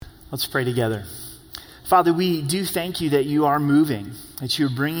Let's pray together. Father, we do thank you that you are moving, that you're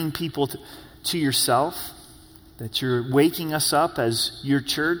bringing people to yourself, that you're waking us up as your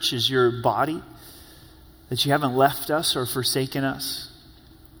church, as your body, that you haven't left us or forsaken us.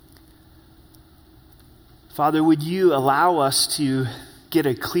 Father, would you allow us to get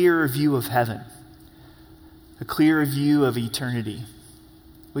a clearer view of heaven, a clearer view of eternity?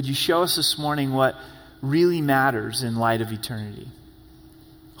 Would you show us this morning what really matters in light of eternity?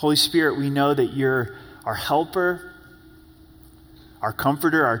 Holy Spirit, we know that you're our helper, our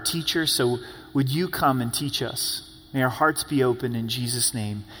comforter, our teacher, so would you come and teach us? May our hearts be open in Jesus'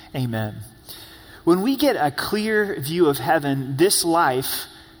 name. Amen. When we get a clear view of heaven, this life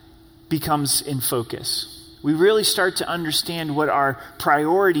becomes in focus. We really start to understand what our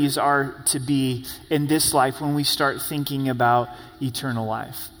priorities are to be in this life when we start thinking about eternal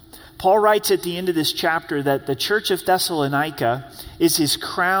life. Paul writes at the end of this chapter that the church of Thessalonica is his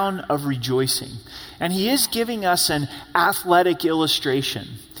crown of rejoicing. And he is giving us an athletic illustration.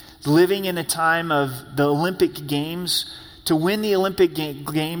 Living in a time of the Olympic Games, to win the Olympic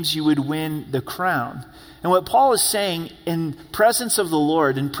Games, you would win the crown. And what Paul is saying, in presence of the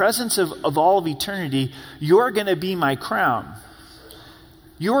Lord, in presence of all of eternity, you're going to be my crown.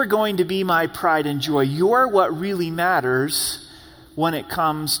 You're going to be my pride and joy. You're what really matters when it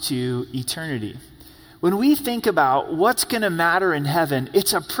comes to eternity. When we think about what's going to matter in heaven,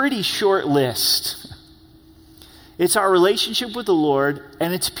 it's a pretty short list. It's our relationship with the Lord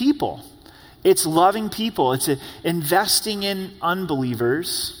and it's people. It's loving people. It's investing in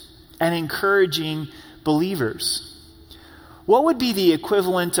unbelievers and encouraging believers. What would be the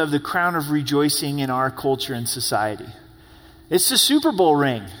equivalent of the crown of rejoicing in our culture and society? It's the Super Bowl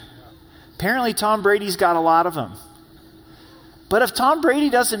ring. Apparently Tom Brady's got a lot of them. But if Tom Brady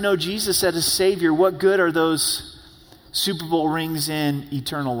doesn't know Jesus as his Savior, what good are those Super Bowl rings in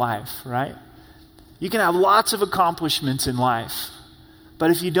eternal life, right? You can have lots of accomplishments in life,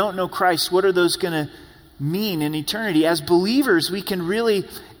 but if you don't know Christ, what are those going to mean in eternity? As believers, we can really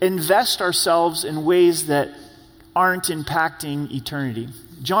invest ourselves in ways that aren't impacting eternity.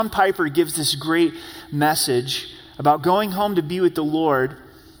 John Piper gives this great message about going home to be with the Lord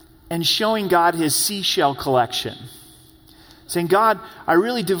and showing God his seashell collection. Saying, God, I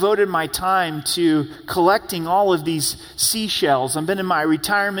really devoted my time to collecting all of these seashells. I've been in my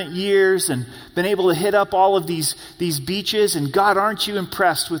retirement years and been able to hit up all of these beaches. And God, aren't you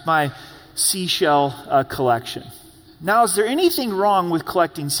impressed with my seashell collection? Now, is there anything wrong with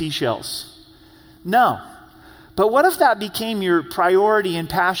collecting seashells? No. But what if that became your priority and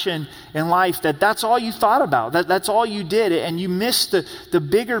passion in life, that's all you thought about, that's all you did, and you missed the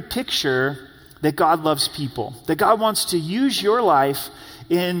bigger picture that God loves people, that God wants to use your life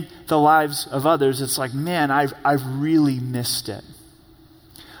in the lives of others? It's like, man, I've really missed it.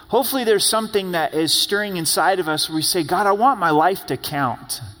 Hopefully there's something that is stirring inside of us where we say, God, I want my life to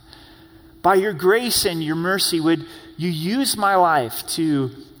count. By your grace and your mercy, would you use my life to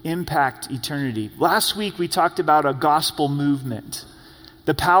impact eternity? Last week we talked about a gospel movement,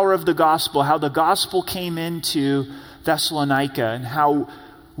 the power of the gospel, how the gospel came into Thessalonica, and how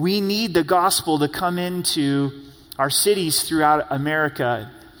we need the gospel to come into our cities throughout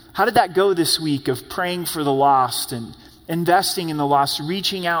America. How did that go this week of praying for the lost and investing in the lost,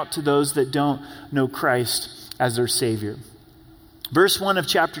 reaching out to those that don't know Christ as their Savior? Verse 1 of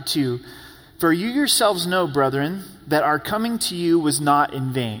chapter 2, for you yourselves know, brethren, that our coming to you was not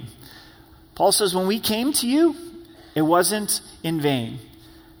in vain. Paul says, when we came to you, it wasn't in vain.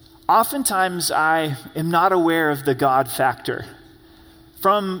 Oftentimes, I am not aware of the God factor.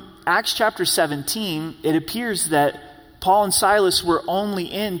 From Acts chapter 17, it appears that Paul and Silas were only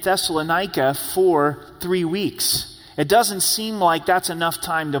in Thessalonica for 3 weeks. It doesn't seem like that's enough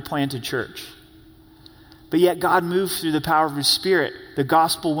time to plant a church. But yet God moved through the power of his Spirit. The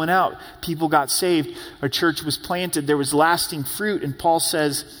gospel went out. People got saved. A church was planted. There was lasting fruit. And Paul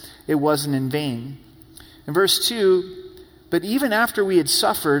says it wasn't in vain. In verse 2, but even after we had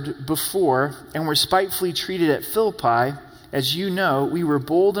suffered before and were spitefully treated at Philippi, as you know, we were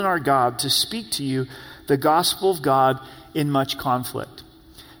bold in our God to speak to you the gospel of God in much conflict.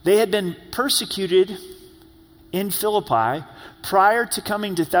 They had been persecuted in Philippi prior to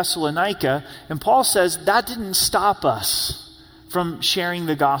coming to Thessalonica, and Paul says that didn't stop us from sharing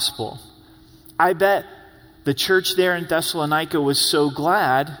the gospel. I bet the church there in Thessalonica was so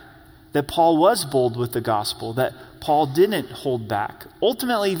glad that Paul was bold with the gospel, that Paul didn't hold back.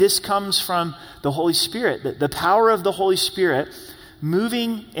 Ultimately, this comes from the Holy Spirit, the power of the Holy Spirit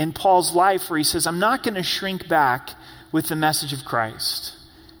moving in Paul's life, where he says, I'm not going to shrink back with the message of Christ.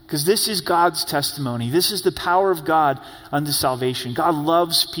 Because this is God's testimony. This is the power of God unto salvation. God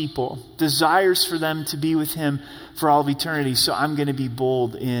loves people, desires for them to be with him for all of eternity. So I'm going to be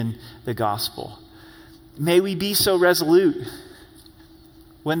bold in the gospel. May we be so resolute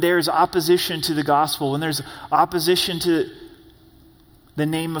when there's opposition to the gospel, when there's opposition to the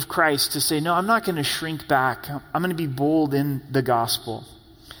name of Christ, to say, no, I'm not going to shrink back. I'm going to be bold in the gospel.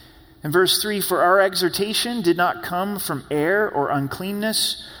 In verse 3, for our exhortation did not come from error or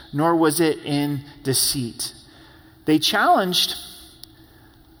uncleanness, nor was it in deceit. They challenged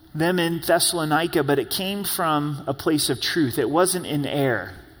them in Thessalonica, but it came from a place of truth. It wasn't in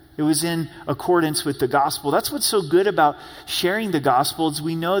error. It was in accordance with the gospel. That's what's so good about sharing the gospel, is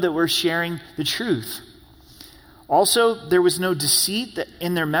we know that we're sharing the truth. Also, there was no deceit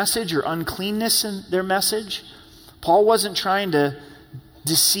in their message or uncleanness in their message. Paul wasn't trying to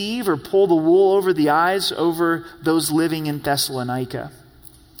deceive or pull the wool over the eyes over those living in Thessalonica.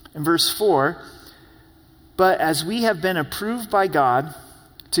 In verse 4, but as we have been approved by God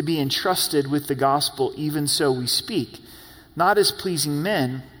to be entrusted with the gospel, even so we speak, not as pleasing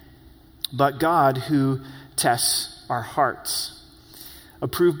men, but God who tests our hearts.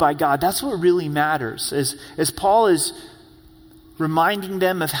 Approved by God. That's what really matters. As Paul is reminding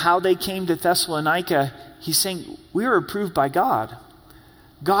them of how they came to Thessalonica, he's saying, we are approved by God.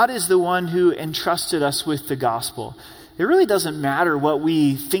 God is the one who entrusted us with the gospel. It really doesn't matter what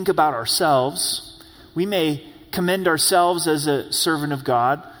we think about ourselves. We may commend ourselves as a servant of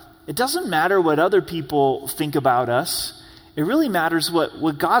God. It doesn't matter what other people think about us. It really matters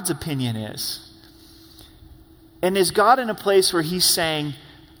what God's opinion is. And is God in a place where he's saying,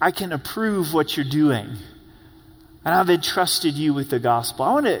 I can approve what you're doing, and I've entrusted you with the gospel?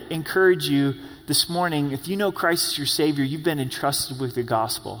 I want to encourage you this morning, if you know Christ as your Savior, you've been entrusted with the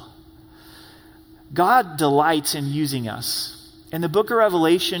gospel. God delights in using us. In the book of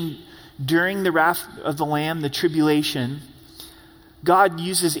Revelation, during the wrath of the Lamb, the tribulation, God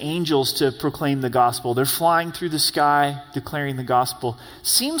uses angels to proclaim the gospel. They're flying through the sky, declaring the gospel.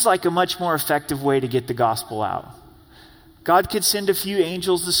 Seems like a much more effective way to get the gospel out. God could send a few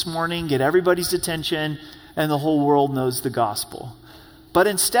angels this morning, get everybody's attention, and the whole world knows the gospel. But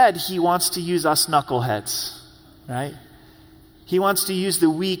instead, he wants to use us knuckleheads, right? He wants to use the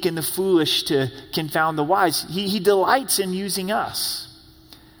weak and the foolish to confound the wise. He delights in using us.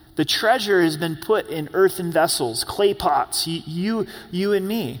 The treasure has been put in earthen vessels, clay pots, you and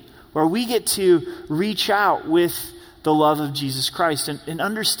me, where we get to reach out with the love of Jesus Christ and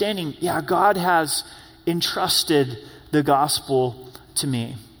understanding, God has entrusted the gospel to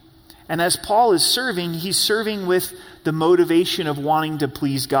me. And as Paul is serving, he's serving with the motivation of wanting to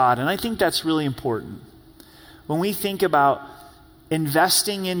please God. And I think that's really important. When we think about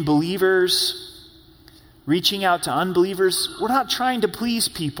investing in believers, reaching out to unbelievers, we're not trying to please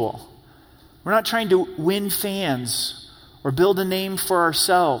people. We're not trying to win fans or build a name for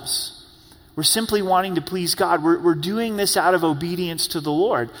ourselves. We're simply wanting to please God. We're doing this out of obedience to the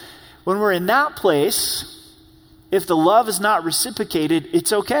Lord. When we're in that place, if the love is not reciprocated,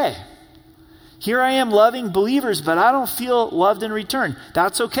 it's okay. Here I am loving believers, but I don't feel loved in return.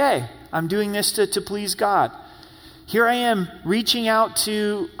 That's okay. I'm doing this to please God. Here I am reaching out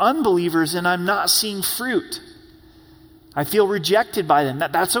to unbelievers and I'm not seeing fruit. I feel rejected by them.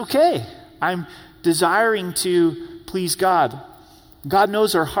 That's okay. I'm desiring to please God. God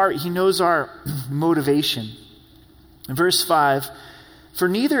knows our heart. He knows our motivation. In verse 5, for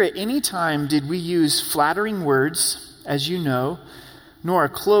neither at any time did we use flattering words, as you know, nor a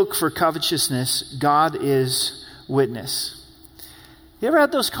cloak for covetousness. God is witness. You ever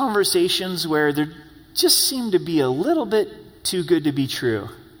had those conversations where there just seem to be a little bit too good to be true?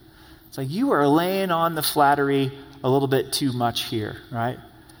 It's like you are laying on the flattery a little bit too much here, right?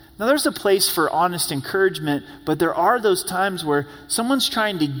 Now there's a place for honest encouragement, but there are those times where someone's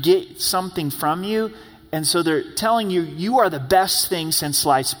trying to get something from you, and so they're telling you, you are the best thing since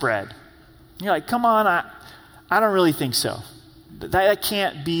sliced bread. You're like, come on, I don't really think so. That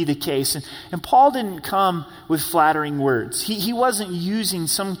can't be the case. And Paul didn't come with flattering words. He wasn't using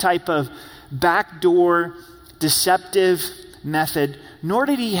some type of backdoor, deceptive method, nor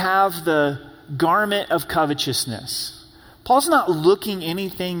did he have the garment of covetousness. Paul's not looking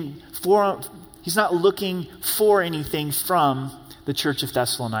for anything from the church of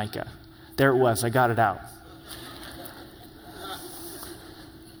Thessalonica. There it was, I got it out.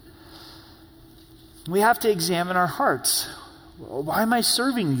 We have to examine our hearts. Why am I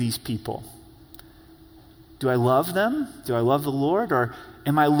serving these people? Do I love them? Do I love the Lord? Or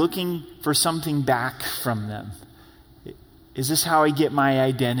am I looking for something back from them? Is this how I get my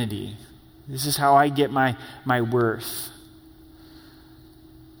identity? This is how I get my worth.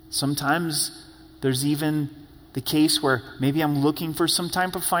 Sometimes there's even the case where maybe I'm looking for some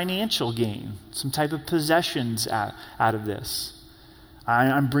type of financial gain, some type of possessions out of this.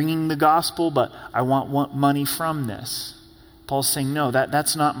 I'm bringing the gospel, but I want money from this. Paul's saying, no,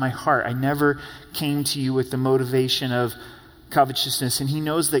 that's not my heart. I never came to you with the motivation of covetousness. And he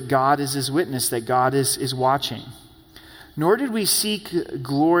knows that God is his witness, that God is watching. Nor did we seek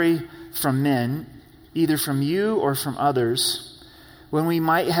glory from men, either from you or from others, when we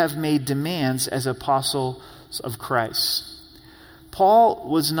might have made demands as apostles of Christ. Paul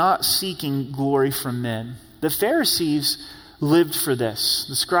was not seeking glory from men. The Pharisees lived for this.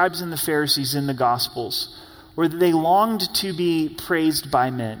 The scribes and the Pharisees in the Gospels, where they longed to be praised by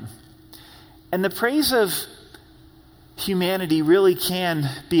men. And the praise of humanity really can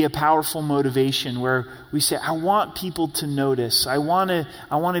be a powerful motivation where we say, I want people to notice. I want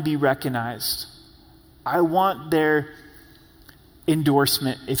to be recognized. I want their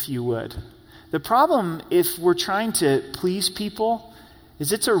endorsement, if you would. The problem, if we're trying to please people,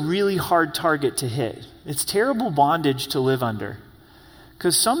 is it's a really hard target to hit. It's terrible bondage to live under.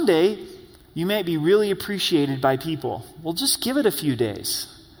 Because someday, you may be really appreciated by people. Well, just give it a few days.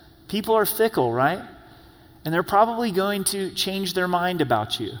 People are fickle, right? And they're probably going to change their mind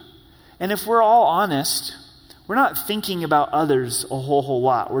about you. And if we're all honest, we're not thinking about others a whole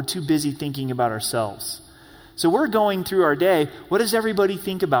lot. We're too busy thinking about ourselves. So we're going through our day, what does everybody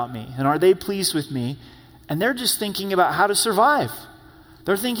think about me? And are they pleased with me? And they're just thinking about how to survive.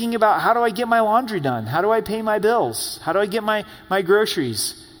 They're thinking about, how do I get my laundry done? How do I pay my bills? How do I get my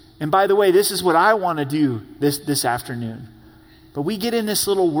groceries? And by the way, this is what I want to do this afternoon. But we get in this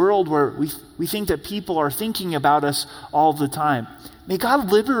little world where we think that people are thinking about us all the time. May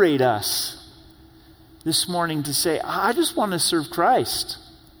God liberate us this morning to say, I just want to serve Christ.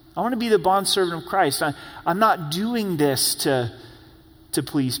 I want to be the bondservant of Christ. I'm not doing this to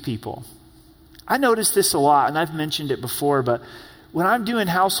please people. I notice this a lot, and I've mentioned it before, but when I'm doing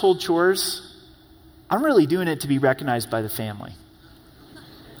household chores, I'm really doing it to be recognized by the family.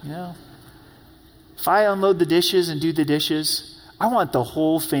 You know? If I unload the dishes and do the dishes, I want the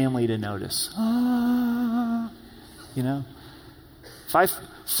whole family to notice. You know? If I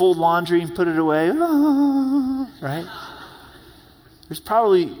fold laundry and put it away, right? There's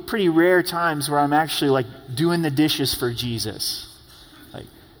probably pretty rare times where I'm actually like doing the dishes for Jesus. Like,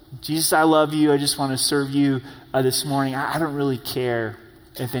 Jesus, I love you. I just want to serve you this morning. I don't really care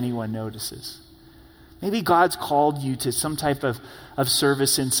if anyone notices. Maybe God's called you to some type of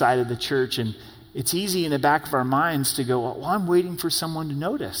service inside of the church, and it's easy in the back of our minds to go, well, I'm waiting for someone to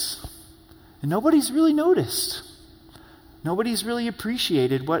notice. And nobody's really noticed. Nobody's really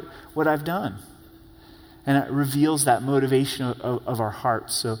appreciated what I've done. And it reveals that motivation of our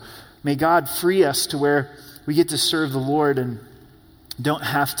hearts. So may God free us to where we get to serve the Lord and don't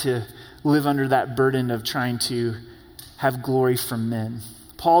have to live under that burden of trying to have glory from men.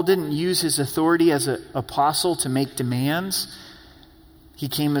 Paul didn't use his authority as an apostle to make demands. He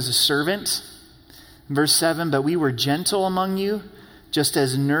came as a servant. Verse 7, but we were gentle among you, just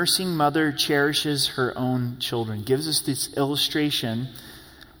as nursing mother cherishes her own children. Gives us this illustration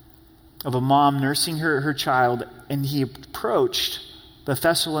of a mom nursing her child, and he approached the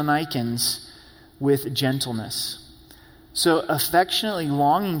Thessalonians with gentleness. So affectionately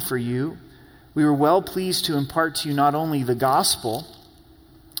longing for you, we were well pleased to impart to you not only the gospel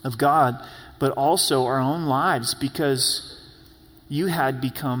of God, but also our own lives, because you had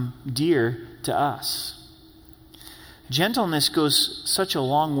become dear to us. Gentleness goes such a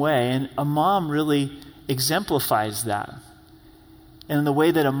long way, and a mom really exemplifies that. And the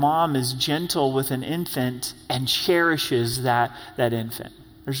way that a mom is gentle with an infant and cherishes that infant.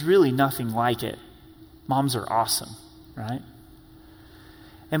 There's really nothing like it. Moms are awesome, right?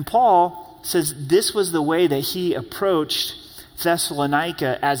 And Paul says this was the way that he approached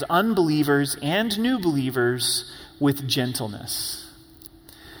Thessalonica as unbelievers and new believers with gentleness.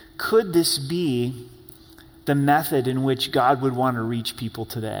 Could this be the method in which God would want to reach people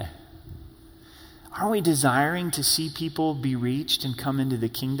today? Aren't we desiring to see people be reached and come into the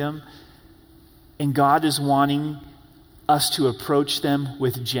kingdom? And God is wanting us to approach them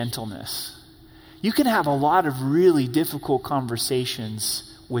with gentleness. You can have a lot of really difficult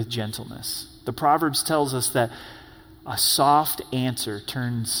conversations with gentleness. The Proverbs tells us that a soft answer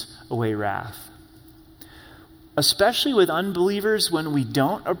turns away wrath. Especially with unbelievers, when we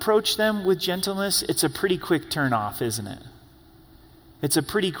don't approach them with gentleness, it's a pretty quick turn off, isn't it? It's a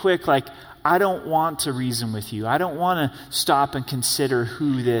pretty quick, like, I don't want to reason with you. I don't want to stop and consider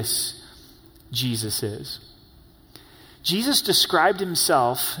who this Jesus is. Jesus described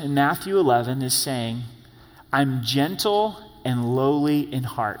himself in Matthew 11 as saying, I'm gentle and lowly in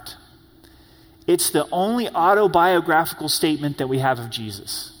heart. It's the only autobiographical statement that we have of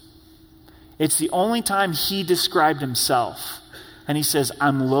Jesus. It's the only time he described himself. And he says,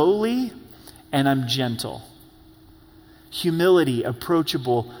 I'm lowly and I'm gentle. Humility,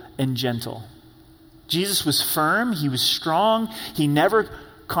 approachable and gentle. Jesus was firm, he was strong, he never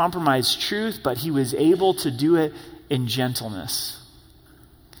compromised truth, but he was able to do it in gentleness.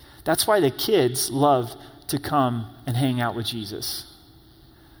 That's why the kids love to come and hang out with Jesus.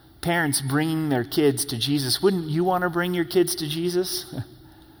 Parents bringing their kids to Jesus. Wouldn't you want to bring your kids to Jesus?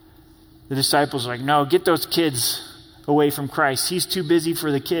 The disciples are like, no, get those kids away from Christ. He's too busy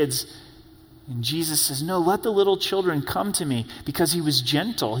for the kids. And Jesus says, no, let the little children come to me, because he was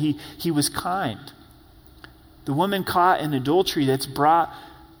gentle. He was kind. The woman caught in adultery that's brought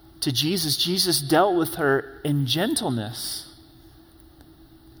to Jesus, Jesus dealt with her in gentleness.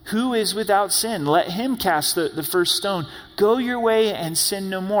 Who is without sin? Let him cast the first stone. Go your way and sin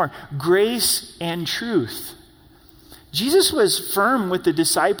no more. Grace and truth. Jesus was firm with the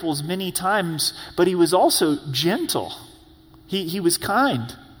disciples many times, but he was also gentle. He was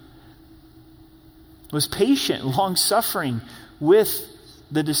kind. Was patient, long-suffering with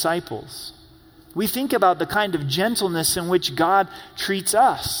the disciples. We think about the kind of gentleness in which God treats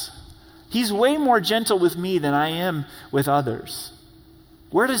us. He's way more gentle with me than I am with others.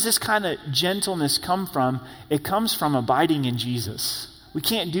 Where does this kind of gentleness come from? It comes from abiding in Jesus. We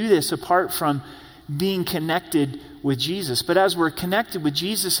can't do this apart from being connected with Jesus. But as we're connected with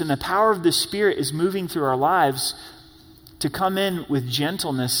Jesus and the power of the Spirit is moving through our lives, to come in with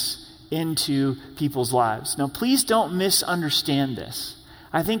gentleness into people's lives. Now, please don't misunderstand this.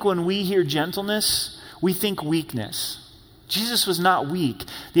 I think when we hear gentleness, we think weakness. Jesus was not weak.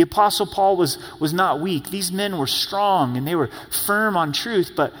 The Apostle Paul was not weak. These men were strong and they were firm on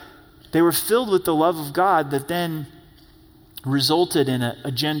truth, but they were filled with the love of God that then resulted in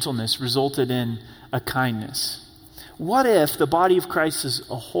a gentleness, resulted in a kindness. What if the body of Christ as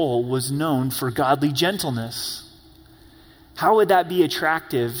a whole was known for godly gentleness? How would that be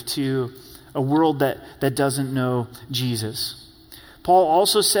attractive to a world that doesn't know Jesus? Paul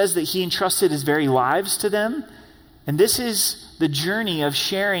also says that he entrusted his very lives to them. And this is the journey of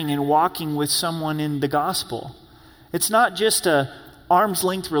sharing and walking with someone in the gospel. It's not just a arm's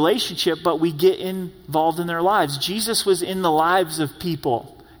length relationship, but we get involved in their lives. Jesus was in the lives of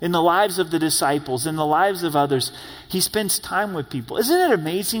people, in the lives of the disciples, in the lives of others. He spends time with people. Isn't it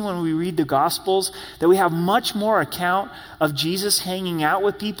amazing when we read the Gospels that we have much more account of Jesus hanging out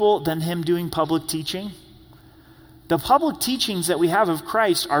with people than him doing public teaching? The public teachings that we have of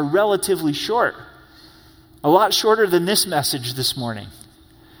Christ are relatively short. A lot shorter than this message this morning.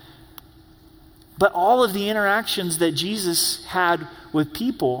 But all of the interactions that Jesus had with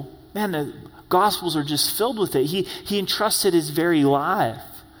people, man, the Gospels are just filled with it. He entrusted his very life.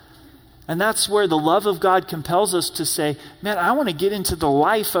 And that's where the love of God compels us to say, man, I want to get into the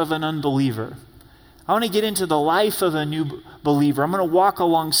life of an unbeliever. I want to get into the life of a new believer. I'm going to walk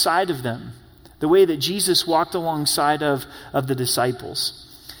alongside of them, the way that Jesus walked alongside of the disciples.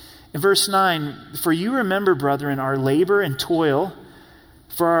 In verse 9, for you remember, brethren, our labor and toil,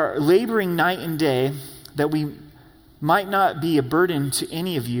 for our laboring night and day, that we might not be a burden to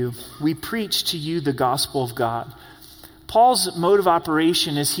any of you. We preach to you the gospel of God. Paul's mode of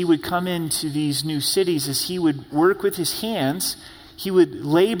operation as he would come into these new cities, is he would work with his hands. He would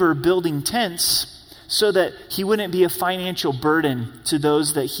labor building tents so that he wouldn't be a financial burden to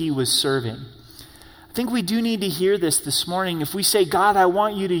those that he was serving. I think we do need to hear this morning. If we say, God, I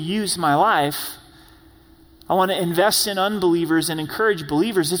want you to use my life, I want to invest in unbelievers and encourage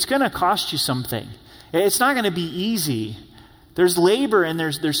believers, it's going to cost you something. It's not going to be easy. There's labor and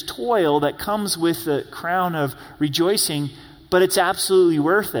there's toil that comes with the crown of rejoicing, but it's absolutely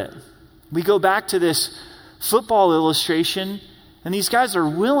worth it. We go back to this football illustration, and these guys are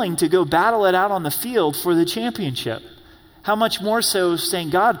willing to go battle it out on the field for the championship. How much more so saying,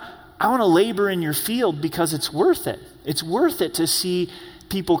 God, I want to labor in your field because it's worth it. It's worth it to see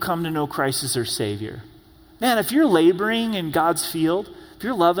people come to know Christ as their Savior. Man, if you're laboring in God's field, if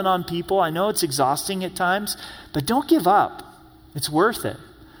you're loving on people, I know it's exhausting at times, but don't give up. It's worth it.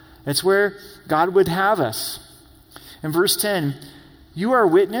 It's where God would have us. In verse 10, you are a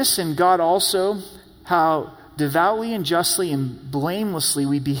witness, and God also, how devoutly and justly and blamelessly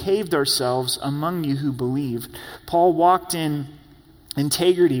we behaved ourselves among you who believed. Paul walked in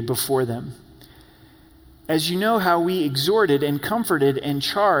integrity before them. As you know how we exhorted and comforted and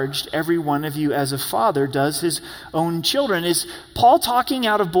charged every one of you as a father does his own children. Is Paul talking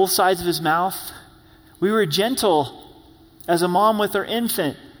out of both sides of his mouth? We were gentle as a mom with her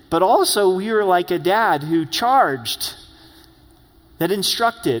infant, but also we were like a dad who charged. that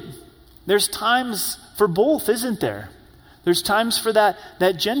instructed. There's times for both, isn't there? There's times for that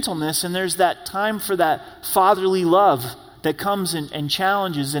gentleness, and there's that time for that fatherly love that comes and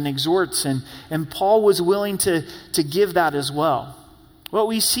challenges and exhorts. And Paul was willing to give that as well. What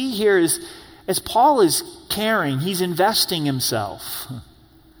we see here is, as Paul is caring, he's investing himself.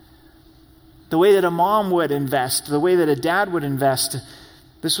 The way that a mom would invest, the way that a dad would invest.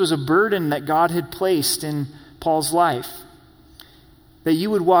 This was a burden that God had placed in Paul's life. That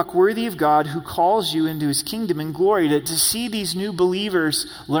you would walk worthy of God who calls you into his kingdom and glory. To see these new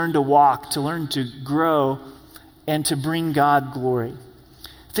believers learn to walk, to learn to grow, and to bring God glory.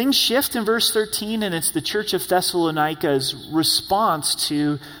 Things shift in verse 13, and it's the church of Thessalonica's response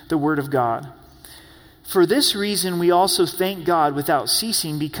to the word of God. For this reason we also thank God without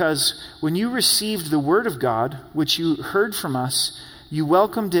ceasing, because when you received the word of God, which you heard from us, you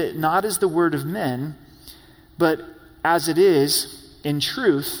welcomed it not as the word of men, but as it is, in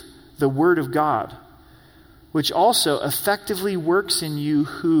truth, the word of God, which also effectively works in you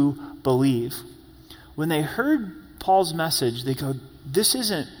who believe. When they heard Paul's message, they go, this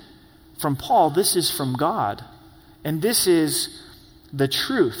isn't from Paul, this is from God. And this is the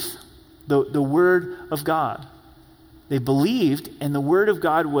truth, the word of God. They believed, and the word of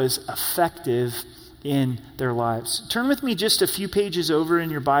God was effective in their lives. Turn with me just a few pages over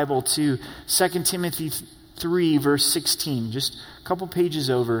in your Bible to 2 Timothy 3, verse 16. Just a couple pages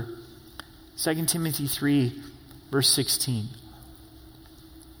over. 2 Timothy 3, verse 16.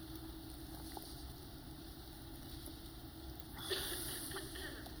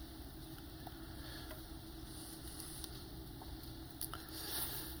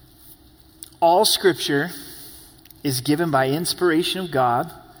 All Scripture is given by inspiration of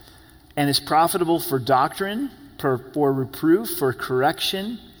God and is profitable for doctrine, for reproof, for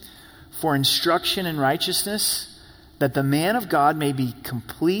correction, for instruction in righteousness, that the man of God may be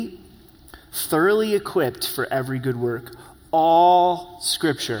complete, thoroughly equipped for every good work. All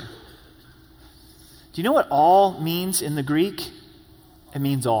Scripture. Do you know what all means in the Greek? It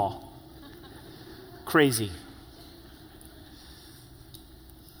means all. Crazy.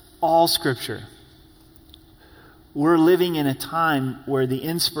 All Scripture. We're living in a time where the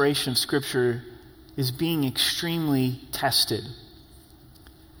inspiration of Scripture is being extremely tested.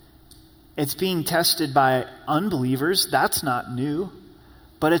 It's being tested by unbelievers. That's not new.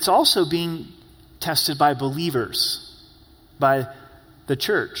 But it's also being tested by believers, by the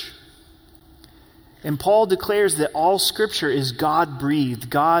church. And Paul declares that all Scripture is God-breathed.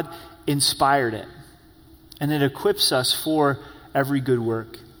 God inspired it. And it equips us for every good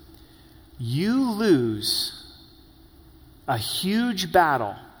work. You lose a huge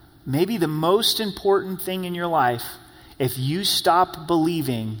battle, maybe the most important thing in your life, if you stop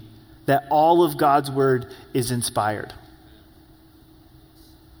believing that all of God's word is inspired.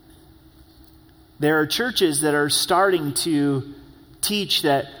 There are churches that are starting to teach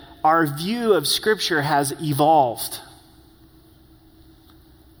that our view of Scripture has evolved.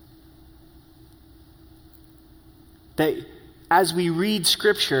 That as we read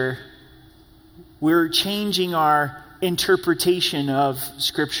Scripture, we're changing our interpretation of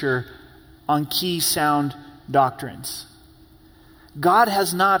Scripture on key sound doctrines. God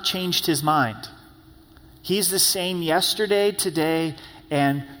has not changed his mind. He's the same yesterday, today,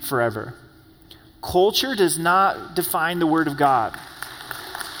 and forever. Culture does not define the Word of God.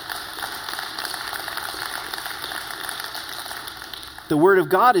 The Word of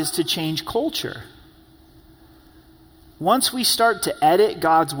God is to change culture. Once we start to edit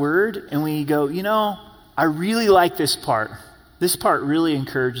God's Word and we go, I really like this part. This part really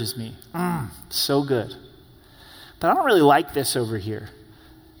encourages me. So good. But I don't really like this over here.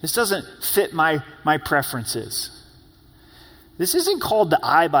 This doesn't fit my preferences. This isn't called the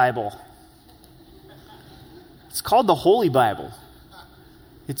iBible. It's called the Holy Bible.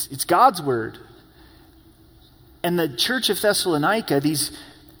 It's God's Word. And the church of Thessalonica, these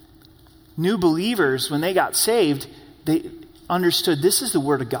new believers, when they got saved, they understood this is the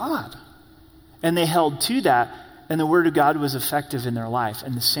Word of God. And they held to that, and the Word of God was effective in their life.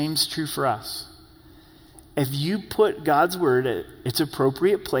 And the same is true for us. If you put God's Word at its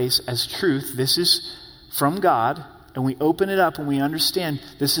appropriate place as truth, this is from God, and we open it up and we understand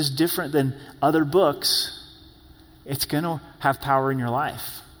this is different than other books, it's going to have power in your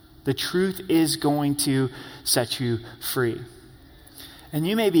life. The truth is going to set you free. And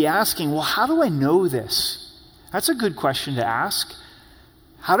you may be asking, well, how do I know this? That's a good question to ask.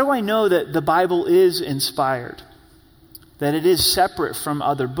 How do I know that the Bible is inspired? That it is separate from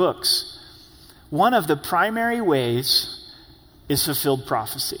other books? One of the primary ways is fulfilled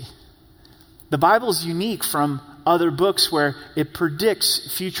prophecy. The Bible is unique from other books where it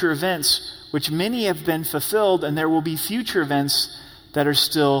predicts future events, which many have been fulfilled, and there will be future events that are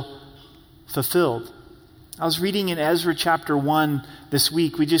still fulfilled. I was reading in Ezra chapter 1 this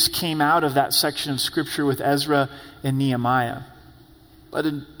week. We just came out of that section of Scripture with Ezra and Nehemiah. But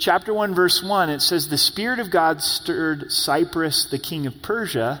in chapter 1, verse 1, it says, "The Spirit of God stirred Cyrus, the king of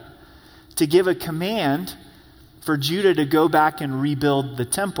Persia, to give a command for Judah to go back and rebuild the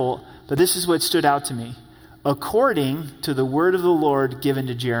temple." But this is what stood out to me. "According to the word of the Lord given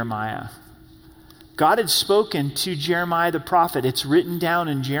to Jeremiah." God had spoken to Jeremiah the prophet. It's written down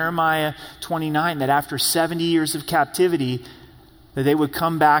in Jeremiah 29 that after 70 years of captivity, that they would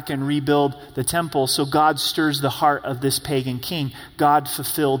come back and rebuild the temple. So God stirs the heart of this pagan king. God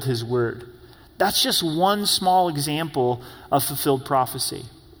fulfilled his word. That's just one small example of fulfilled prophecy.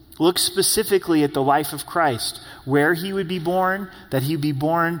 Look specifically at the life of Christ, where he would be born, that he would be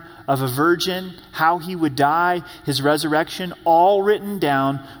born of a virgin, how he would die, his resurrection, all written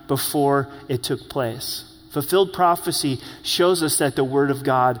down before it took place. Fulfilled prophecy shows us that the word of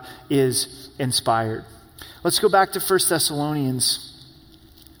God is inspired. Let's go back to 1 Thessalonians.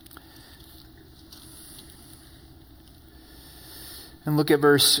 And look at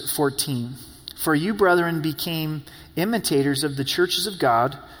verse 14. "For you, brethren, became imitators of the churches of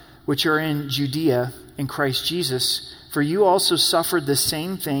God, which are in Judea in Christ Jesus. For you also suffered the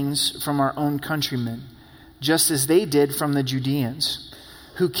same things from our own countrymen, just as they did from the Judeans,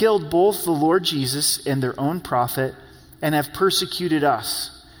 who killed both the Lord Jesus and their own prophet, and have persecuted us.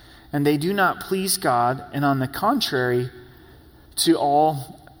 And they do not please God, and on the contrary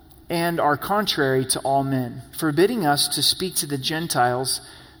are contrary to all men, forbidding us to speak to the Gentiles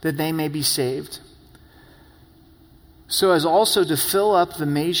that they may be saved, so as also to fill up the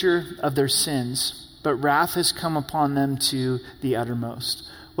measure of their sins. But wrath has come upon them to the uttermost."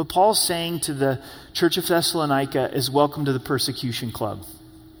 What Paul's saying to the church of Thessalonica is, welcome to the persecution club.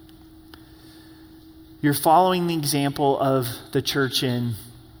 You're following the example of the church in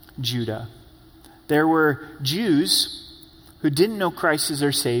Judah. There were Jews who didn't know Christ as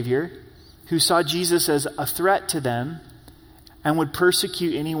their Savior, who saw Jesus as a threat to them, and would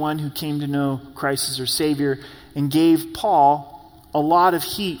persecute anyone who came to know Christ as their Savior, and gave Paul a lot of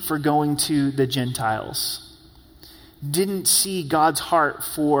heat for going to the Gentiles. Didn't see God's heart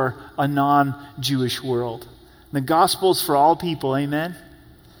for a non-Jewish world. The gospel's for all people, amen?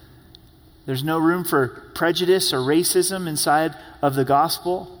 There's no room for prejudice or racism inside of the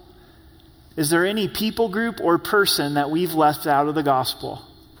gospel. Is there any people group or person that we've left out of the gospel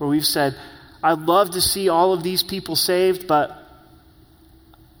where we've said, I'd love to see all of these people saved, but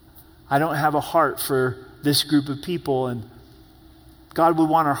I don't have a heart for this group of people, and God would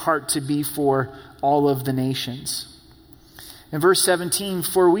want our heart to be for all of the nations. In verse 17,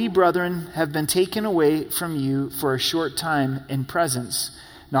 "For we, brethren, have been taken away from you for a short time in presence,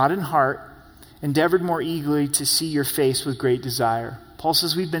 not in heart, endeavored more eagerly to see your face with great desire." Paul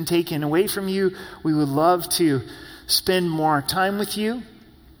says, we've been taken away from you. We would love to spend more time with you.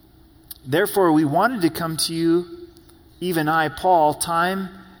 "Therefore, we wanted to come to you, even I, Paul, time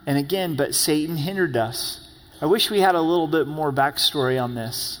and again, but Satan hindered us." I wish we had a little bit more backstory on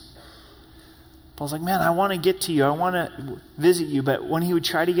this. Paul's like, man, I want to get to you. I want to visit you. But when he would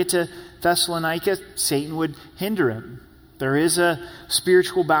try to get to Thessalonica, Satan would hinder him. There is a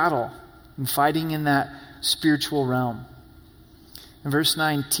spiritual battle and fighting in that spiritual realm. In verse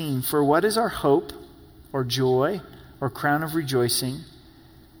 19, "For what is our hope or joy or crown of rejoicing?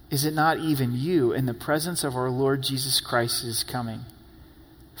 Is it not even you in the presence of our Lord Jesus Christ is coming?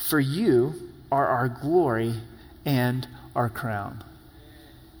 For you are our glory and our crown."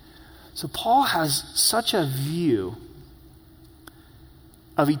 So Paul has such a view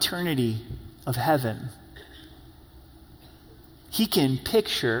of eternity, of heaven. He can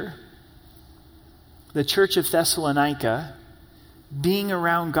picture the church of Thessalonica being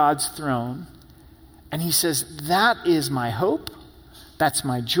around God's throne, and he says, that is my hope, that's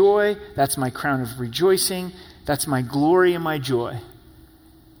my joy, that's my crown of rejoicing, that's my glory and my joy.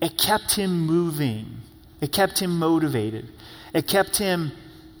 It kept him moving. It kept him motivated. It kept him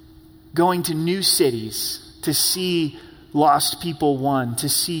going to new cities to see lost people won, to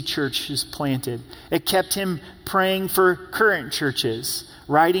see churches planted. It kept him praying for current churches,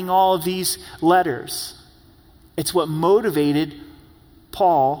 writing all of these letters. It's what motivated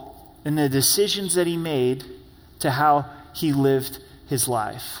Paul in the decisions that he made to how he lived his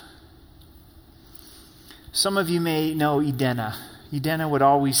life. Some of you may know Edena. Edena would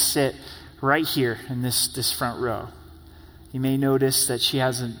always sit right here in this front row. You may notice that she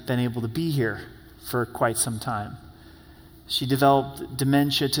hasn't been able to be here for quite some time. She developed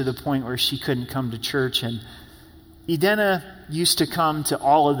dementia to the point where she couldn't come to church, and Edena used to come to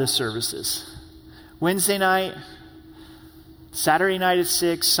all of the services. Wednesday night, Saturday night at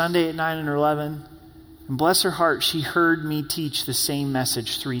 6, Sunday at 9 and 11. And bless her heart, she heard me teach the same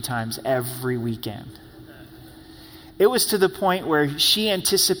message 3 times every weekend. It was to the point where she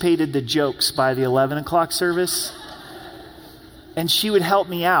anticipated the jokes by the 11 o'clock service, and she would help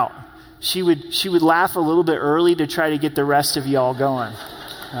me out. She would laugh a little bit early to try to get the rest of y'all going,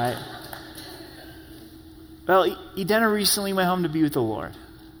 right? Well, Edena recently went home to be with the Lord.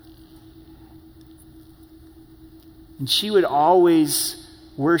 And she would always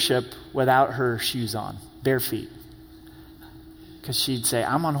worship without her shoes on, bare feet. Because she'd say,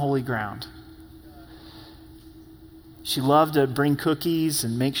 I'm on holy ground. She loved to bring cookies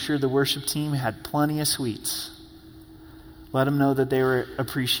and make sure the worship team had plenty of sweets. Let them know that they were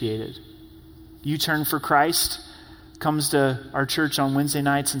appreciated. U-Turn for Christ comes to our church on Wednesday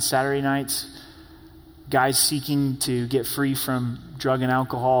nights and Saturday nights. Guys seeking to get free from drug and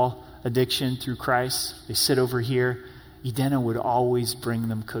alcohol addiction through Christ. They sit over here. Edena would always bring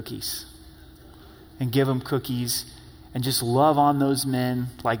them cookies and give them cookies and just love on those men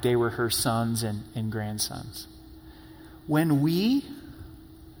like they were her sons and grandsons. When we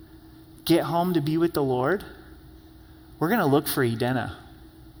get home to be with the Lord, we're going to look for Edena.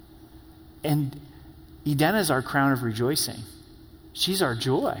 And Edena is our crown of rejoicing. She's our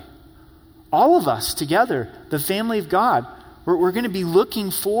joy. All of us together, the family of God, we're going to be looking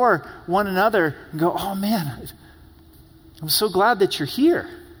for one another and go, oh man, I'm so glad that you're here.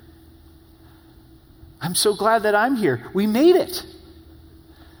 I'm so glad that I'm here. We made it.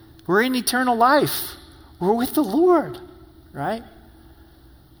 We're in eternal life. We're with the Lord, right?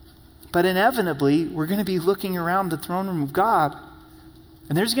 But inevitably, we're going to be looking around the throne room of God,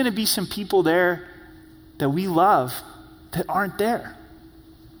 and there's going to be some people there that we love that aren't there.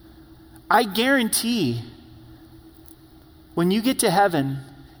 I guarantee when you get to heaven,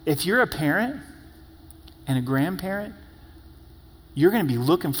 if you're a parent and a grandparent, you're going to be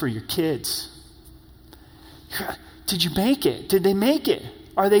looking for your kids. Did you make it? Did they make it?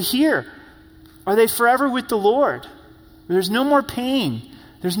 Are they here? Are they forever with the Lord? There's no more pain.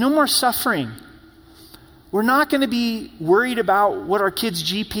 There's no more suffering. We're not going to be worried about what our kids'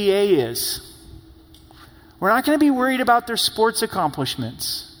 GPA is. We're not going to be worried about their sports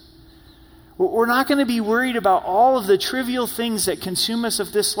accomplishments. We're not going to be worried about all of the trivial things that consume us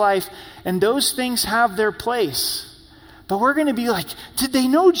of this life, and those things have their place. But we're going to be like, did they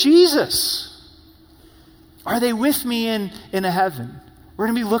know Jesus? Are they with me in a heaven? We're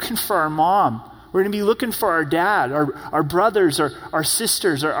going to be looking for our mom. We're going to be looking for our dad, our brothers, our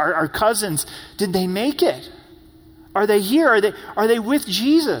sisters, our cousins. Did they make it? Are they here? Are they with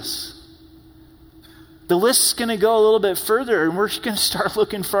Jesus? The list's going to go a little bit further, and we're going to start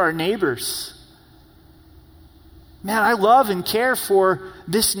looking for our neighbors. Man, I love and care for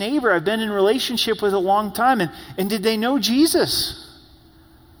this neighbor I've been in relationship with a long time. And did they know Jesus?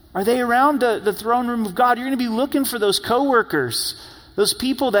 Are they around the throne room of God? You're going to be looking for those coworkers, those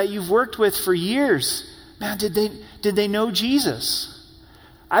people that you've worked with for years. Man, did they know Jesus?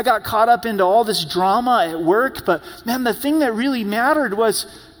 I got caught up into all this drama at work, but man, the thing that really mattered was,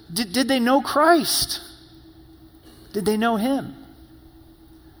 did they know Christ? Did they know him?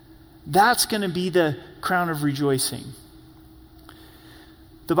 That's going to be the crown of rejoicing.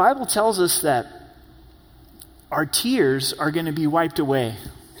 The Bible tells us that our tears are going to be wiped away.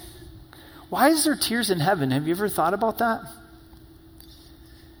 Why is there tears in heaven? Have you ever thought about that?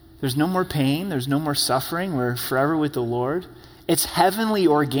 There's no more pain. There's no more suffering. We're forever with the Lord. It's heavenly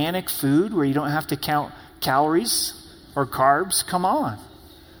organic food where you don't have to count calories or carbs. Come on.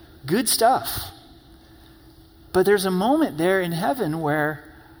 Good stuff. But there's a moment there in heaven where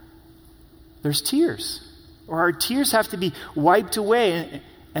there's tears. Or our tears have to be wiped away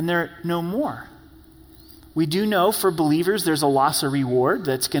and they're no more. We do know for believers there's a loss of reward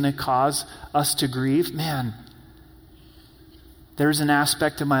that's going to cause us to grieve. Man, there's an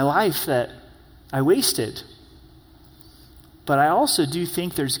aspect of my life that I wasted. But I also do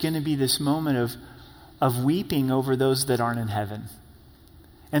think there's going to be this moment of weeping over those that aren't in heaven.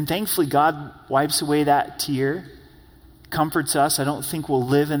 And thankfully, God wipes away that tear, comforts us. I don't think we'll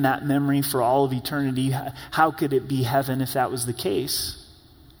live in that memory for all of eternity. How could it be heaven if that was the case?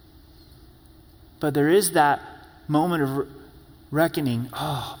 But there is that moment of reckoning.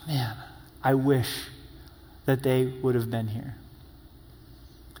 Oh, man, I wish that they would have been here.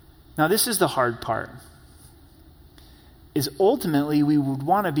 Now, this is the hard part. Is ultimately we would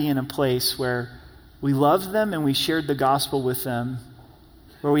want to be in a place where we loved them and we shared the gospel with them,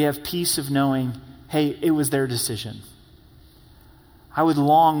 where we have peace of knowing, hey, it was their decision. I would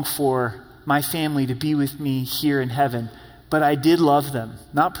long for my family to be with me here in heaven, but I did love them.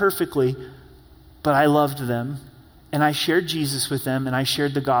 Not perfectly, but I loved them. And I shared Jesus with them, and I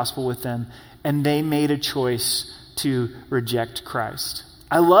shared the gospel with them, and they made a choice to reject Christ.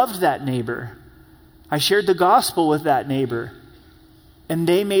 I loved that neighbor. I shared the gospel with that neighbor, and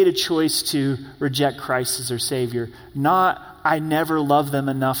they made a choice to reject Christ as their Savior. Not, I never loved them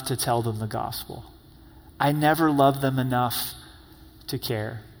enough to tell them the gospel. I never loved them enough to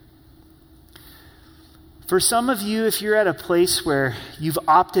care. For some of you, if you're at a place where you've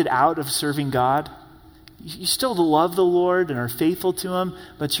opted out of serving God, you still love the Lord and are faithful to Him,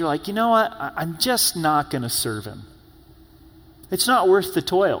 but you're like, you know what? I'm just not going to serve Him. It's not worth the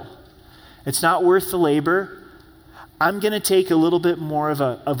toil. It's not worth the labor. I'm going to take a little bit more of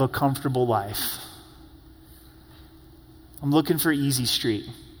a comfortable life. I'm looking for easy street.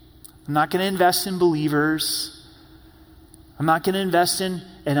 I'm not going to invest in believers. I'm not going to invest in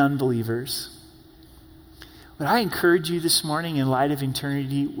unbelievers. But I encourage you this morning, in light of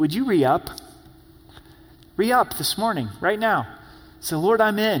eternity, would you re-up? Re-up this morning, right now. Say, Lord,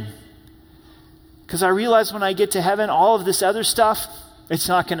 I'm in. Because I realize when I get to heaven, all of this other stuff, it's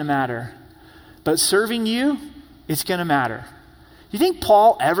not going to matter. But serving you, it's going to matter. Do you think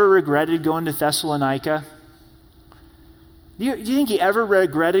Paul ever regretted going to Thessalonica? Do you think he ever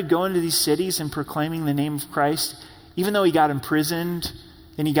regretted going to these cities and proclaiming the name of Christ, even though he got imprisoned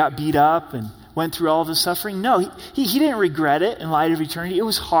and he got beat up and went through all of the suffering? No, he didn't regret it in light of eternity. It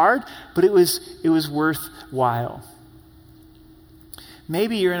was hard, but it was worthwhile.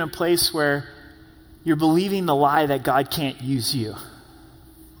 Maybe you're in a place where you're believing the lie that God can't use you.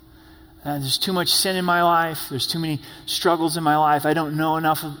 There's too much sin in my life. There's too many struggles in my life. I don't know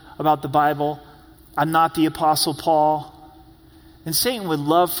enough about the Bible. I'm not the Apostle Paul. And Satan would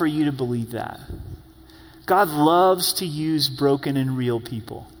love for you to believe that. God loves to use broken and real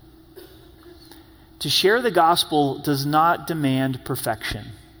people. To share the gospel does not demand perfection.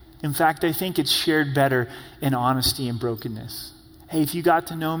 In fact, I think it's shared better in honesty and brokenness. Hey, if you got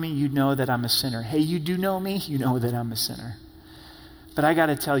to know me, you'd know that I'm a sinner. Hey, you do know me, you know that I'm a sinner. But I got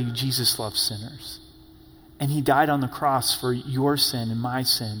to tell you, Jesus loves sinners. And He died on the cross for your sin and my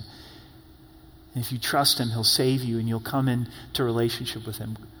sin. And if you trust Him, He'll save you and you'll come into relationship with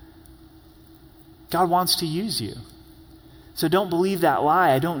Him. God wants to use you. So don't believe that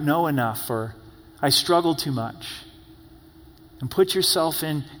lie. I don't know enough, or I struggle too much. And put yourself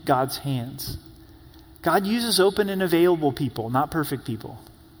in God's hands. God uses open and available people, not perfect people.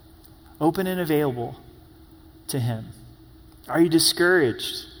 Open and available to Him. Are you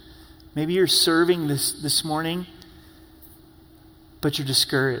discouraged? Maybe you're serving this morning, but you're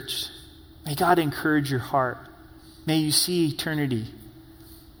discouraged. May God encourage your heart. May you see eternity.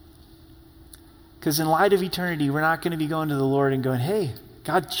 Because in light of eternity, we're not going to be going to the Lord and going, hey,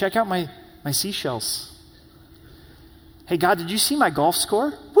 God, check out my seashells. Hey, God, did you see my golf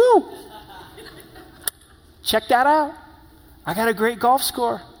score? Woo! Check that out. I got a great golf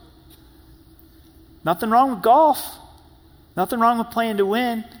score. Nothing wrong with golf. Nothing wrong with playing to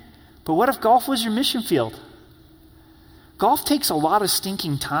win. But what if golf was your mission field? Golf takes a lot of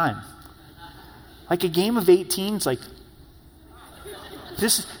stinking time. Like a game of 18, it's like,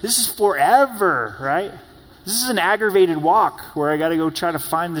 this is forever, right? This is an aggravated walk where I got to go try to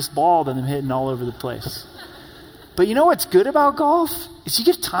find this ball that I'm hitting all over the place. But you know what's good about golf? Is you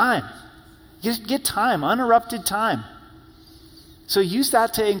get time. You get time, uninterrupted time. So use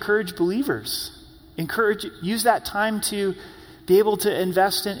that to encourage believers. Use that time to be able to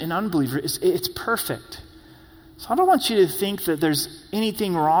invest in unbelievers. It's perfect. So I don't want you to think that there's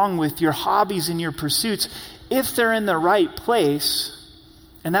anything wrong with your hobbies and your pursuits if they're in the right place.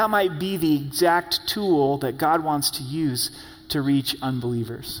 And that might be the exact tool that God wants to use to reach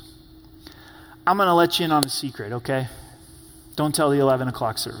unbelievers. I'm going to let you in on a secret, okay? Don't tell the 11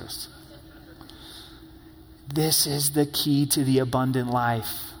 o'clock service. This is the key to the abundant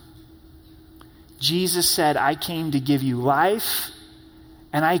life. Jesus said, I came to give you life,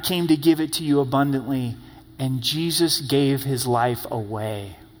 and I came to give it to you abundantly. And Jesus gave His life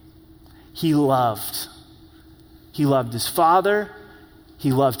away. He loved. He loved His Father.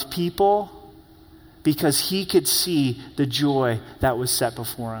 He loved people because He could see the joy that was set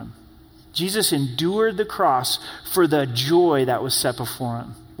before Him. Jesus endured the cross for the joy that was set before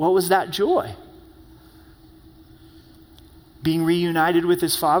Him. What was that joy? Being reunited with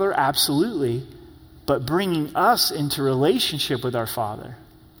His Father? Absolutely. But bringing us into relationship with our Father.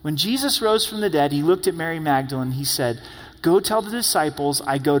 When Jesus rose from the dead, He looked at Mary Magdalene. He said, go tell the disciples,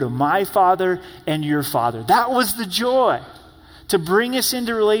 I go to my Father and your Father. That was the joy. To bring us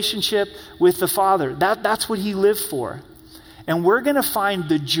into relationship with the Father. That's what He lived for. And we're going to find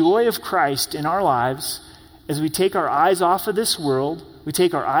the joy of Christ in our lives as we take our eyes off of this world, we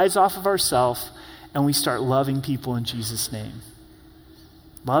take our eyes off of ourselves, and we start loving people in Jesus' name.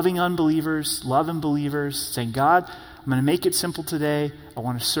 Loving unbelievers, loving believers, saying, God, I'm going to make it simple today. I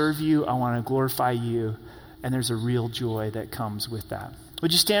want to serve you. I want to glorify you. And there's a real joy that comes with that.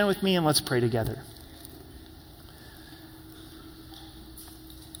 Would you stand with me and let's pray together?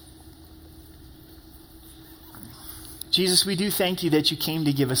 Jesus, we do thank you that you came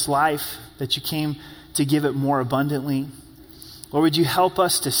to give us life, that you came to give it more abundantly. Lord, would you help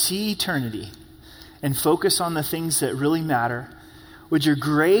us to see eternity and focus on the things that really matter? Would your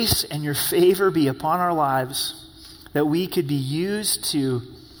grace and your favor be upon our lives, that we could be used to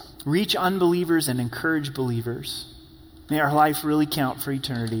reach unbelievers and encourage believers? May our life really count for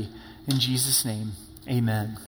eternity. In Jesus' name, amen.